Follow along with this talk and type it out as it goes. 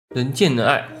人见人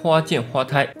爱，花见花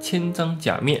开，千张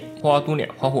假面，花多鸟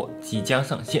花火即将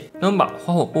上线。让我们把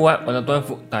花火播完玩到端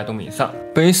服，大家都迷上。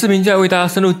本期视频将为大家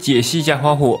深入解析一下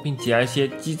花火，并解答一些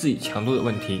机制与强度的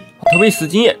问题。投币10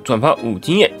经验，转发5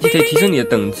经验，既可以提升你的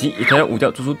等级，也可以让午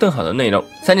觉做出更好的内容。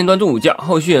3点关注午觉，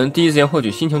后续能第一时间获取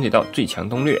星穹铁道最强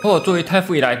攻略。花火作为太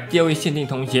傅以来第2位限定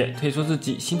同鞋，可以说是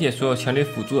集新铁所有强力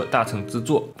辅助的大成之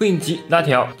作，不仅集拉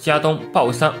条、加东、爆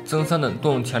伤、增伤等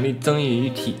多种强力增益于一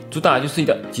体，主打就是一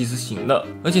个及时行乐。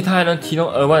而且它还能提供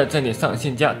额外的站点上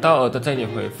限加高额的站点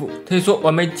回复，可以说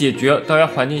完美解决了高压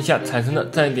环境下产生的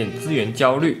站点资源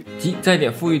焦虑，即站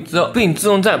点富裕之后，不仅自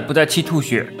动站不再气吐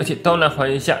血，而且高难环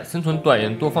境下生存短也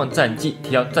能多放战绩，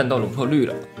提高战斗容错率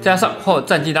了。加上花火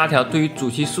战绩拉条对于主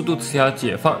机速度词条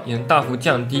解放，也能大幅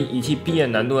降低仪器毕业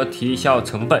难度和体力消耗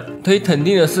成本。可以肯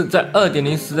定的是，在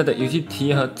 2.0 时代的游戏体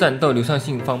验和战斗流畅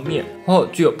性方面，花火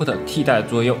具有不可替代的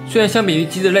作用。虽然相比于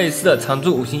机制类似的常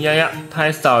驻5星压压，它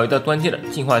还少了一个关键的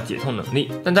进化解痛能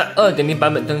力，但在 2.0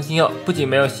 版本更新后，不仅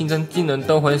没有新增技能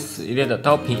都魂死一类的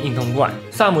刀平硬通外，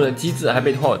萨姆的机制还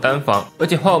被花火单防，而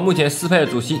且花火目前适配的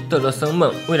主机嘚嘚生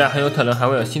猛，未来很有可能还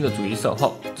会有新的主机售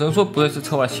后，只能说不会是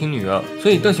臭外亲女儿。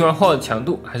所以更喜欢花火的强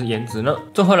度还是颜值呢？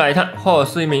综合来看，花火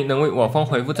是一名能为我方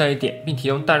回复战役点并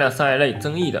提供大量伤害类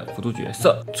增益的辅助角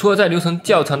色，除了在流程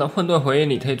较长的混沌回忆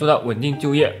里可以做到稳定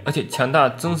就业，而且强大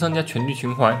的增伤加全局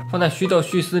循环，放在虚斗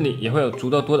叙事里也会有足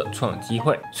够多的创机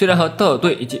会。虽然和斗尔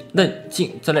队以及韧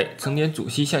劲这类成年主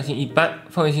系象性一般，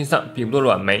范围性上比不过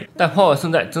软梅，但花火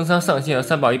胜在增伤上限和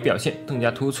3保1表现更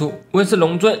加突出，无论是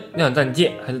龙尊、量战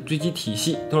舰还是追击体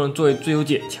系，都能作为最优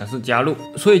解强势加入。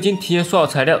所以已经提前刷好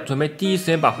材料，准备第一时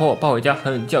间把花火抱回家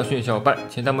狠狠教训的小伙伴，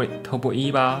请弹幕里投波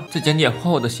1吧。在讲解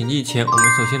花火的行迹前，我们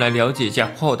首先来了解一下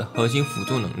花火的核心辅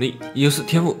助能力，也就是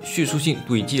天赋叙述性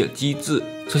轨迹的机制。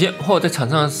首先，花火在场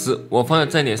上时，我方的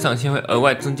站点上限会额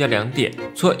外增加2点，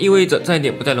除了意味着站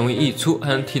点不再容易溢出，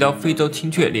还能提高非洲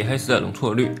青雀脸黑时的容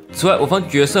错率。此外，我方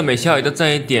角色每消耗一个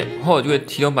站点，花火就会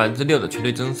提供 6% 的全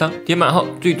队增伤，点满后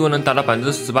最多能达到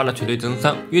 18% 的全队增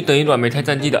伤，约等于软梅太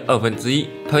战绩的1/2。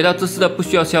考虑到这次的不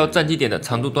需要消耗战绩点的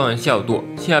长度断腕效果，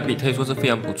性价比可以说是非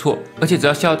常不错，而且只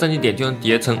要消耗战绩点就能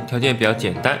叠成，条件也比较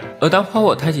简单。而当花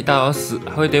火开启大招时，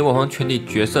还会给我方全体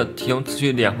角色提供持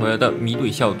续2回合的迷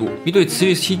怼效果，迷怼持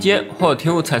续期间，花火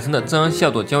天赋产生的增伤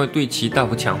效果将会对其大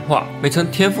幅强化，每层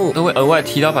天赋都会额外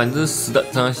提高 10% 的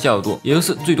增伤效果，也就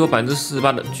是最多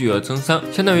 48% 的巨额增伤，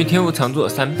相当于天赋常驻的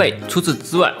3倍。除此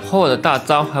之外，花火的大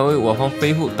招还会我方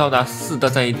飞护到达4个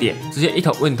战役点，直接一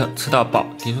头 Wint 吃到饱，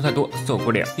点数太多受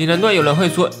不了。也难怪有人会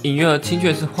说隐约和青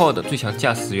雀是花火的最强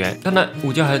驾驶员，当然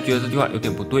午觉还是觉得这句话有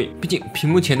点不对，毕竟屏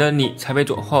幕前的你才配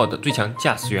做花火的最强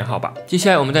驾驶员，好吧。接下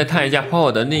来我们再看一下花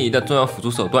火的另一个重要辅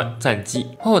助手段战绩。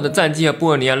花火的战绩和布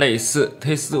尔尼亚类似，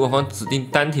可以使我方指定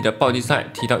单体的暴击伤害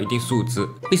提到一定数值，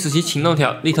并使其行动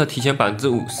条立刻提前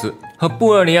 50%。和布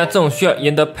尔尼亚这种需要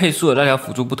严格配速的拉条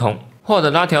辅助不同，花火的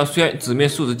拉条虽然纸面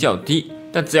数值较低，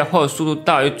但只要花火速度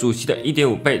大于主系的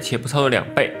 1.5 倍且不超过2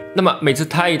倍，那么每次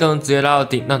他移都能直接拉到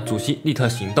顶，让主系立刻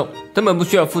行动，根本不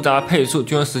需要复杂的配速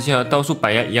就能实现和刀术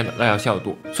板压一样的拉条效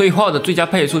果。所以花火的最佳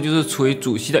配速就是处于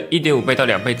主系的 1.5 倍到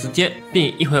2倍之间，并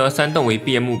以1回合3动为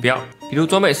毕业目标。比如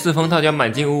装备4封套加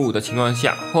满金55的情况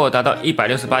下，花火达到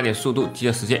168点速度即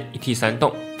可实现1T 3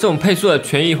动。这种配速的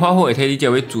权益，花火也可以理解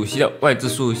为主系的外置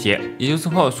速度鞋，也就是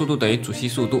花火速度等于主系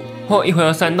速度，花火1回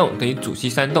合3动等于主系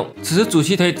3动。此时主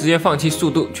系可以直接放弃速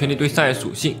度，全力对伤害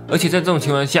属性，而且在这种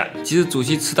情况下，即使主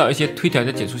系吃到一些推条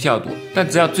的减速效果，但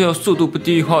只要最后速度不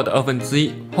低于花火的1/2，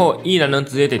花火依然能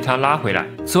直接给它拉回来。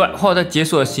此外，花火在解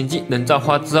锁了行迹人造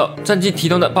花之后，战绩提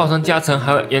供的爆伤加成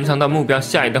还会延长到目标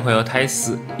下一个回合开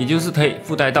始，也就是可以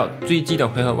附带到追击的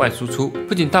回合外输出，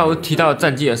不仅大幅提到了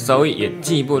战绩的收益，也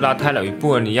进一步拉开了与布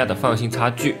尔尼亚的范围性差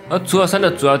距。而除了3个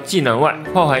主要技能外，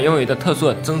花火还拥有一个特殊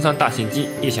的增伤大行迹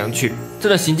夜翔曲，这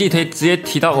个行迹可以直接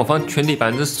提高我方全体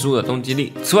 15% 的攻击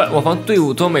力。此外，我方队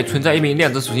伍中每存在一名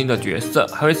量子属性的角色，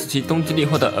还会使其攻击力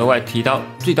获得额外提高，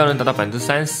最高能达到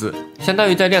 30%， 相当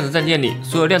于在量子战舰里，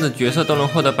所有量子角色都能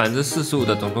获得 45%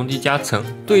 的总攻击加成。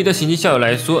对于这行迹效果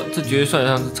来说，这绝对算得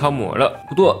上是超模了。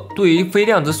不过，对于非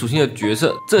量子属性的角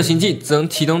色，这行迹只能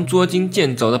提供捉金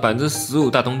剑走的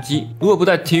 15% 大攻击。如果不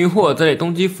在体育或这类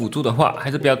攻击辅助的话，还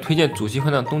是比较推荐主系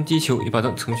换上攻击球，以保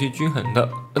证程序均衡的。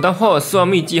而当花火释放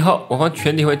秘技后，我方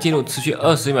全体会进入持续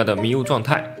20秒的迷雾状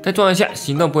态，在状态下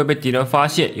行动不会被敌人发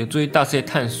现，有助于大视野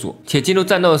探索，且进入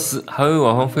战斗时还会为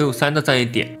我方恢复3个战役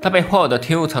点，搭配花火的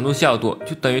天赋长度效果，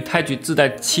就等于太局自带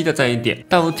7个战役点，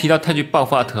大幅提高太局爆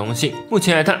发的可能性。目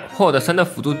前来看，花火的3个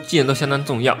辅助技能都相当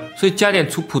重要，所以加点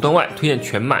除普通外推荐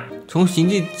全满。从行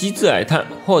进机制来看，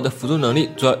花火的辅助能力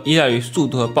主要依赖于速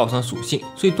度和爆伤属性，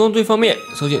所以光锥方面，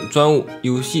首选专武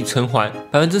游戏成环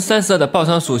，32%的爆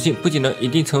伤属性不仅能一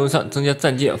定程度上增加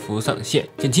战绩的服务上限，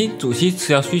减轻主机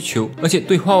持疗需求，而且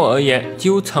对花火而言，几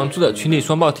乎常驻的群体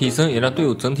双爆提升也让队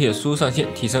伍整体的输入上限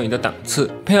提升一个档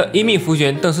次。配合一命符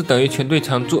权，更是等于全队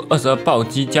常驻22暴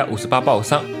击加58爆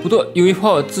伤。不过，由于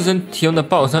花火自身提供的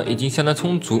爆伤已经相当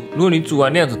充足，如果你组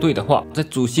完量子队的话，在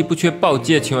主系不缺暴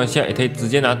击的情况下，也可以直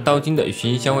接拿刀金的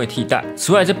寻香会替代。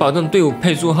此外，在保证队伍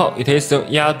配速后，也可以使用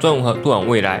压专武和多往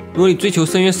未来。如果你追求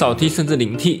深渊少 T 甚至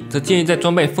零 T， 则建议在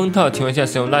装备封套的情况下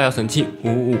使用辣条神器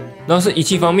555。然后是仪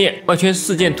器方面，外圈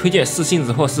4件推荐4性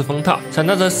子或4封套，闪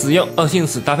弹则使用2性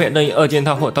子搭配任意2件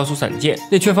套或倒数闪件。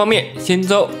内圈方面，仙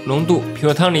舟、龙肚、皮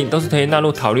尔汤尼都是可以纳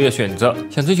入考虑的选择。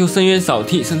想追求深渊少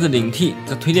T 甚至零 T，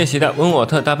 则推荐携带温瓦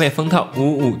特搭配封套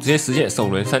555，直接实现首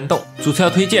轮3动。主次要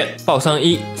推荐爆伤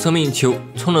1、生命球、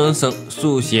充能绳、速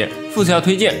度鞋；副次要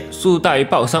推荐速度大于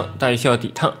爆伤，大于效抵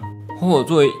抗。花火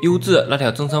作为优质的拉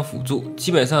条增伤辅助，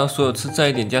基本上和所有吃在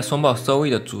1点加双爆收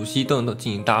益的主系都能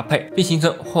进行搭配，并形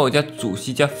成花火加主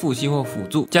系加副系或辅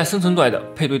助加生存拽的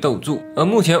配对斗助。而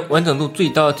目前完整度最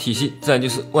高的体系，自然就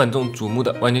是万众瞩目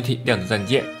的完全体量子战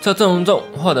舰。在阵容中，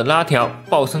花火的拉条、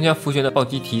爆伤加符权的暴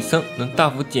击提升，能大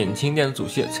幅减轻量子主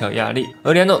系的持疗压力。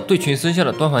而2种对群生效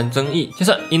的端环争议，加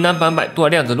上银蓝版多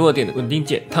量子弱点的稳定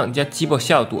减烫加击爆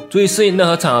效果，足以适应任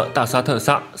何场合大杀特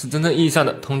杀，是真正意义上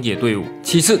的通解队伍。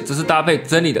其次，只是搭配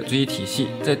真理的追击体系，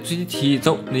在追击体系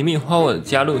中，灵命花火的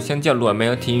加入，相较软梅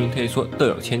和停云可以说各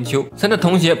有千秋。3个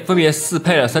同学分别适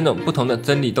配了3种不同的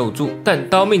真理斗助，但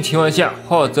刀命情况下，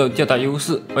花火只有较大优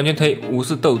势，完全可以无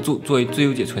视斗助作为最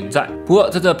优解存在。不过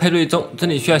在这个配对中，真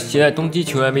理需要携带冬季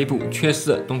球来弥补缺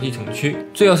失的冬季城区。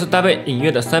最后是搭配影月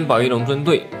的3保1龙尊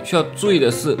队，需要注意的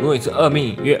是，如果你是2命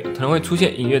影月，可能会出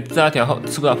现影月自拉条后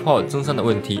吃不到花火增伤的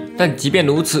问题。但即便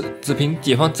如此，只凭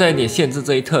解放战点限制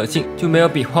这一特性，就没有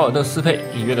比花火更适配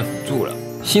影月的辅助了。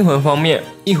星魂方面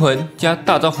，1魂加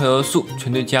大招回合数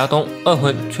全队加东，2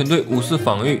魂全队无视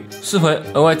防御，4魂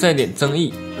额外再点增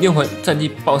益，6魂战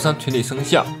绩爆伤全体生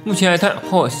效。目前来看，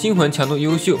花火星魂强度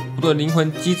优秀，不过灵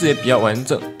魂机制也比较完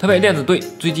整，搭配量子队、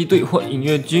追击队或影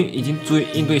月军已经足以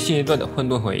应对现阶段的混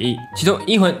沌回忆。其中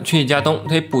1魂全体加东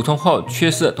可以补充花火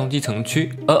缺失的冬季城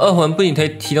区，而2魂不仅可以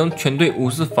提供全队无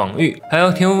视防御，还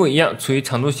和天赋一样处于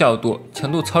长度效果，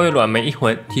强度超越软梅1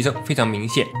魂，提升非常明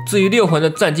显。至于6魂的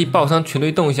战绩爆伤全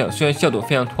队动向，虽然效果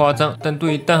非常夸张，但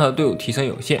对于单核队伍提升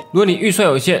有限。如果你预算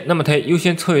有限，那么可以优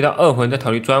先抽离到2魂再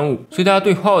考虑专武。所以大家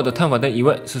对花火的看法跟疑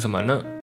问是什么呢？